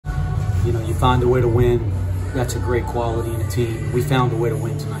You know, you find a way to win. That's a great quality in a team. We found a way to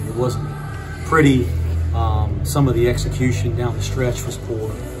win tonight. It wasn't pretty. Some of the execution down the stretch was poor.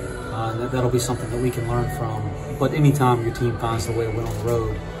 That'll be something that we can learn from. But anytime your team finds a way to win on the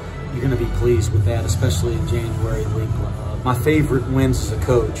road, you're going to be pleased with that, especially in January league play. My favorite wins as a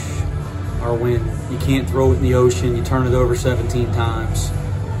coach are when you can't throw it in the ocean, you turn it over 17 times,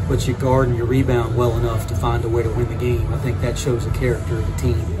 but you guard and you rebound well enough to find a way to win the game. I think that shows the character of the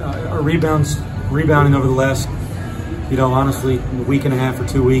team. Our rebounding over the last, honestly, a week and a half or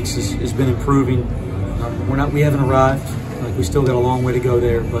 2 weeks has been improving. We haven't arrived. Like, we still got a long way to go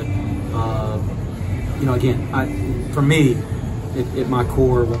there, but again, for me, at my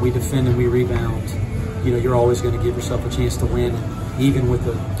core, when we defend and we rebound, you're always going to give yourself a chance to win. And even with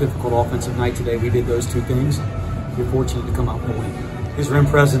a difficult offensive night today, we did those two things. You're fortunate to come out with a win. His rim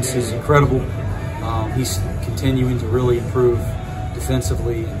presence is incredible. He's continuing to really improve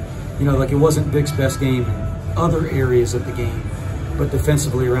defensively. It wasn't Vic's best game in other areas of the game, but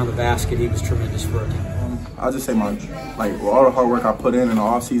defensively around the basket, he was tremendous for our team. I'll just say with all the hard work I put in the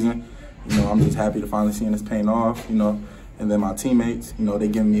off season, I'm just happy to finally seeing this paying off, and then my teammates, they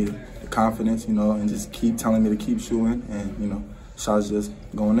give me the confidence, and just keep telling me to keep shooting, and, shots just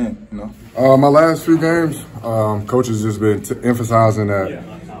going in, My last few games, coach has just been emphasizing that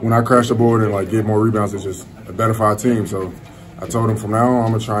when I crash the board and get more rebounds, it's just a better for our team. So I told him from now on,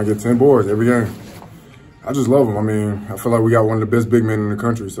 I'm gonna try and get 10 boards every game. I just love him. I mean, I feel like we got one of the best big men in the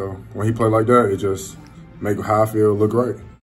country. So when he played like that, it just make how I feel look great.